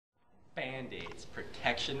Band-Aids,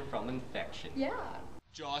 protection from infection. Yeah.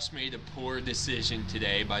 Josh made a poor decision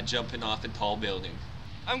today by jumping off a tall building.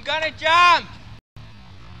 I'm gonna jump!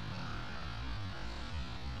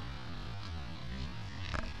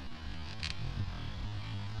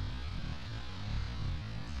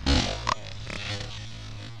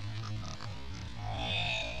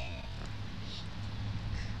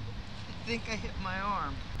 I think I hit my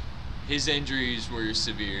arm. His injuries were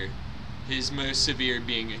severe, his most severe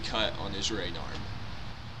being a cut on his right arm.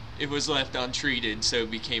 It was left untreated, so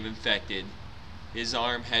it became infected. His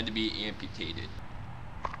arm had to be amputated.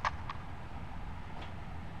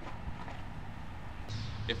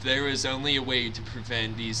 If there was only a way to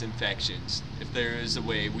prevent these infections, if there was a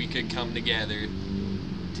way we could come together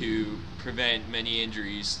to prevent many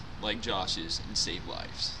injuries like Josh's and save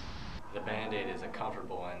lives. The Band-Aid is a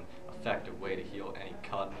comfortable and effective way to heal any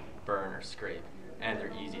cut, burn, or scrape, and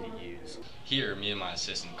they're easy to use. Here, me and my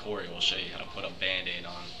assistant Corey will show you how to put a Band-Aid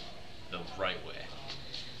on the right way.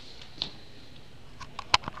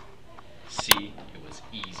 See, it was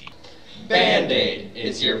easy. Band-Aid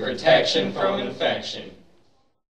is your protection from infection.